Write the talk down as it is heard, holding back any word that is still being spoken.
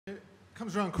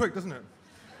Comes around quick, doesn't it?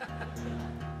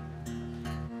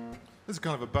 This is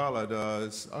kind of a ballad.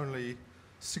 It's only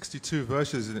 62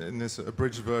 verses in this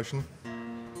abridged version.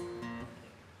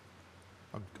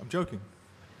 I'm joking.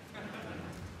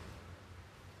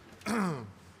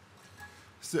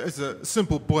 It's a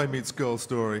simple boy meets girl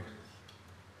story,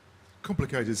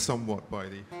 complicated somewhat by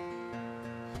the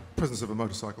presence of a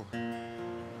motorcycle.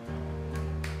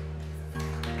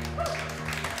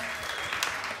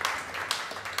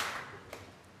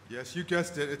 Yes, you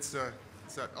guessed it. It's that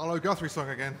Arlo Guthrie song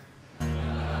again.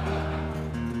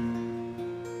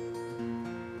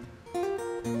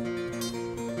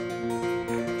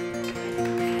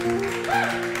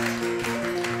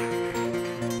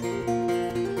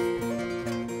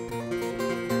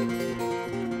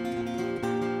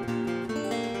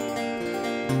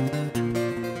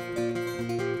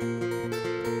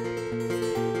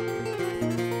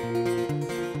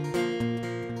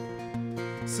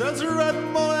 Says Red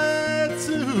Molly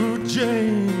to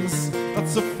James,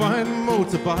 that's a fine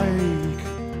motorbike.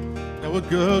 Now a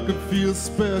girl could feel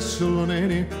special on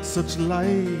any such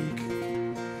like.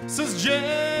 Says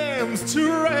James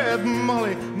to Red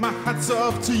Molly, my hat's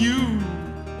off to you.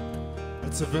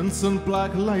 It's a Vincent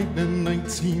Black Lightning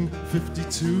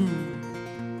 1952.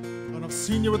 And I've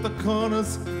seen you at the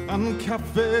corners and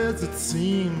cafes, it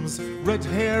seems. Red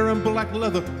hair and black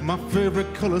leather, my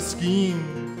favorite color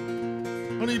scheme.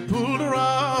 And he pulled her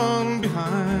on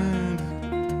behind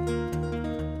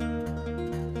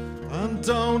and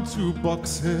down to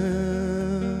Box Hill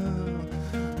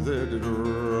they did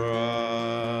ride.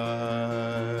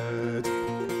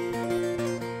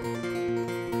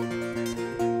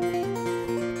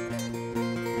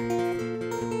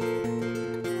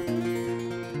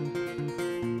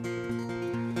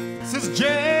 Says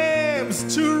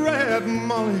James to Red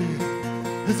Molly,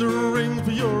 here's a ring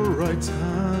for your right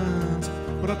hand.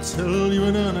 But I tell you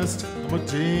in earnest, I'm a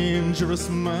dangerous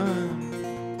man.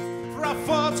 For I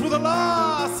fought with the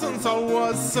law since I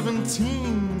was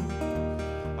 17.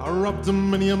 I robbed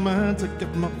many a man to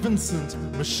get my Vincent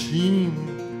machine.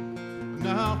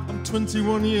 Now I'm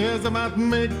 21 years, I might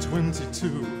make 22.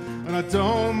 And I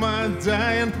don't mind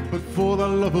dying, but for the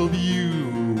love of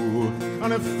you.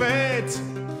 And if fate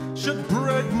should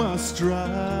break my stride,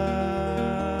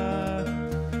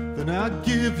 then I'll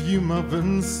give you my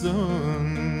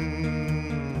Vincent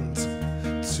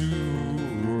to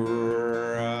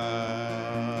ride.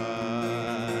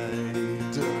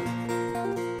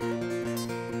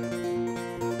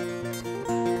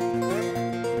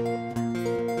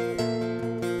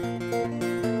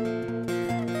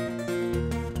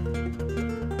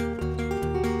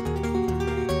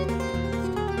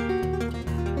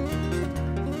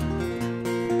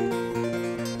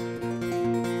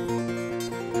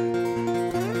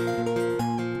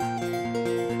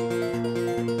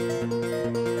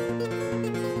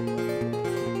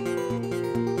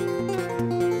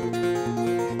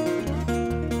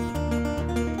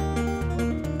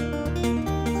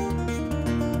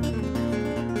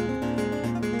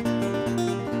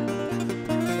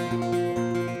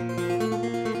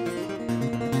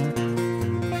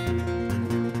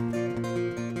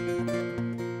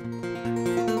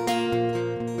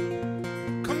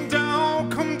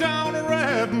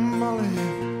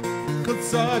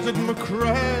 Sergeant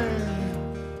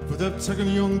McCrae, for they've taken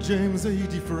young James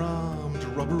 80 for armed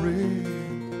robbery.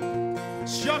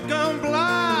 Shotgun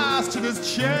blast in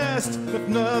his chest, but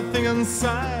nothing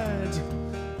inside.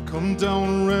 Come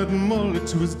down Red Molly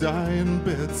to his dying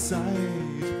bedside.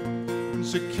 When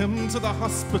she came to the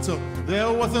hospital,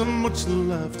 there wasn't much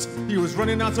left. He was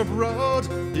running out of road,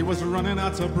 he was running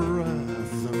out of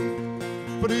breath.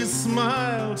 But he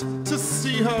smiled to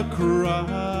see her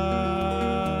cry.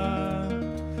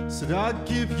 Said, I'd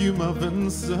give you my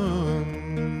Vincent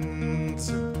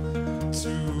to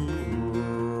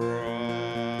ride.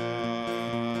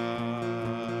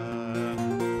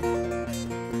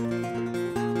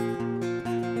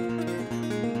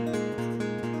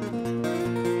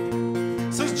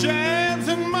 Says James,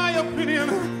 in my opinion,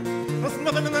 there's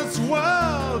nothing in this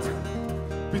world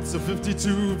beats a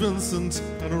 52 Vincent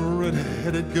and a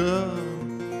red-headed girl.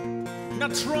 Now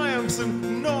Triumphs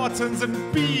and Nortons and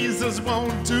Beezers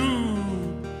won't do.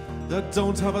 That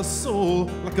don't have a soul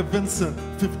like a Vincent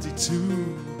 52.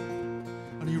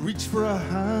 And he reached for her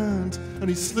hand and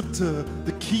he slipped her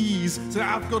the keys. Said,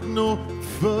 I've got no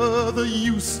further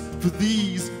use for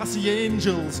these. I see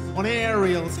angels on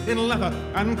aerials in leather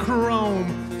and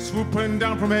chrome, swooping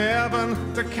down from heaven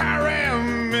to carry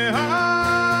me home.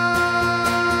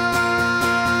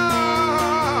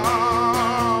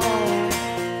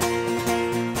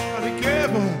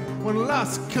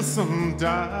 Last kiss and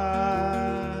die.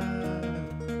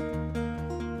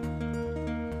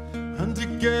 and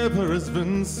together as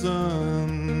Vincent.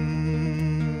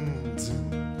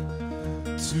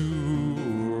 To